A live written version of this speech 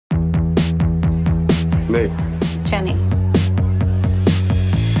Me. Jenny.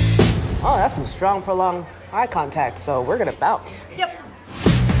 Oh, that's some strong, prolonged eye contact, so we're gonna bounce. Yep.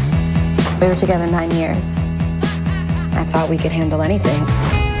 We were together 9 years. I thought we could handle anything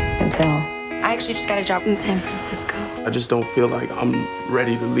until... I actually just got a job in San Francisco. I just don't feel like I'm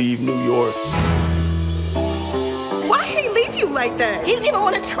ready to leave New York. Why he leave you like that? He didn't even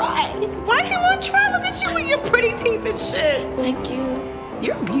want to try. Why he want to try? Look at you with your pretty teeth and shit. Thank you.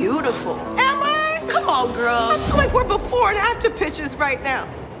 You're beautiful. Am I? Come on, girl. I feel like we're before and after pictures right now.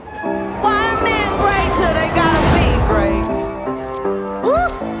 Why are men great till they gotta be great? Woo!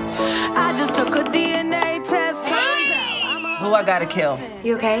 I just took a DNA test. Turns out Who I gotta kill?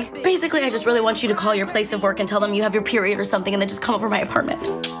 You okay? Basically, I just really want you to call your place of work and tell them you have your period or something and then just come over my apartment.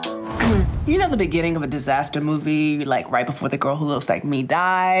 You know the beginning of a disaster movie, like right before the girl who looks like me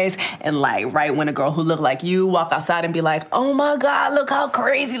dies, and like right when a girl who looked like you walk outside and be like, oh my God, look how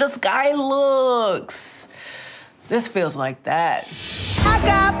crazy the sky looks. This feels like that. I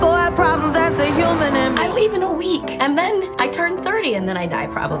got boy problems, that's the human in me. I leave in a week, and then I turn 30, and then I die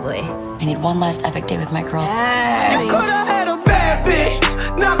probably. I need one last epic day with my girls. You could've had a bad bitch,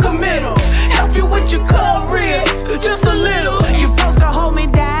 knock a middle, help you with your career, just a little. You supposed to hold me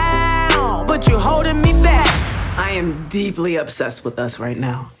down, but you're holding me back. I am deeply obsessed with us right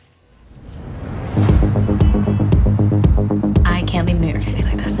now. I can't leave New York City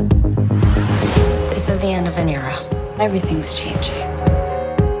like this. This is the end of an era. Everything's changing.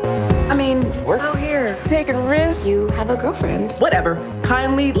 I mean, we're out here taking risks. You have a girlfriend. Whatever.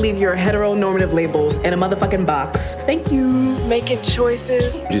 Kindly leave your heteronormative labels in a motherfucking box. Thank you. Making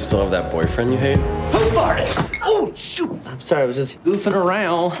choices. Do you still have that boyfriend you hate? Who farted? Oh, shoot. I'm sorry, I was just goofing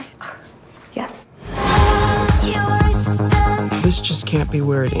around. Yes. This just can't be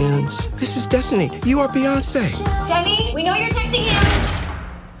where it ends. This is destiny. You are Beyonce. Jenny, we know you're texting him.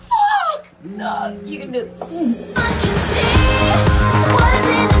 Fuck! No, you can do it. I can see this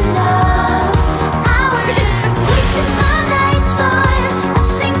wasn't enough. I was just wasting my nights on a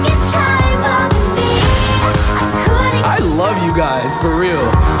sinking time of me. I couldn't. I love you guys, for real.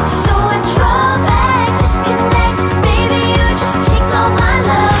 So I draw back, disconnect. Baby, you just take all my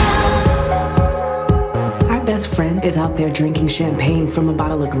love. Our best friend is out there drinking champagne from a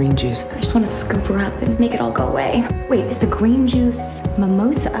bottle of green juice. I just want to scoop her up and make it all go away. Wait, is the green juice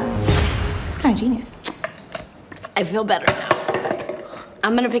mimosa? It's kind of genius. I feel better now.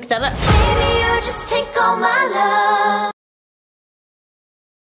 I'm gonna pick that up. Baby, you just take all my love.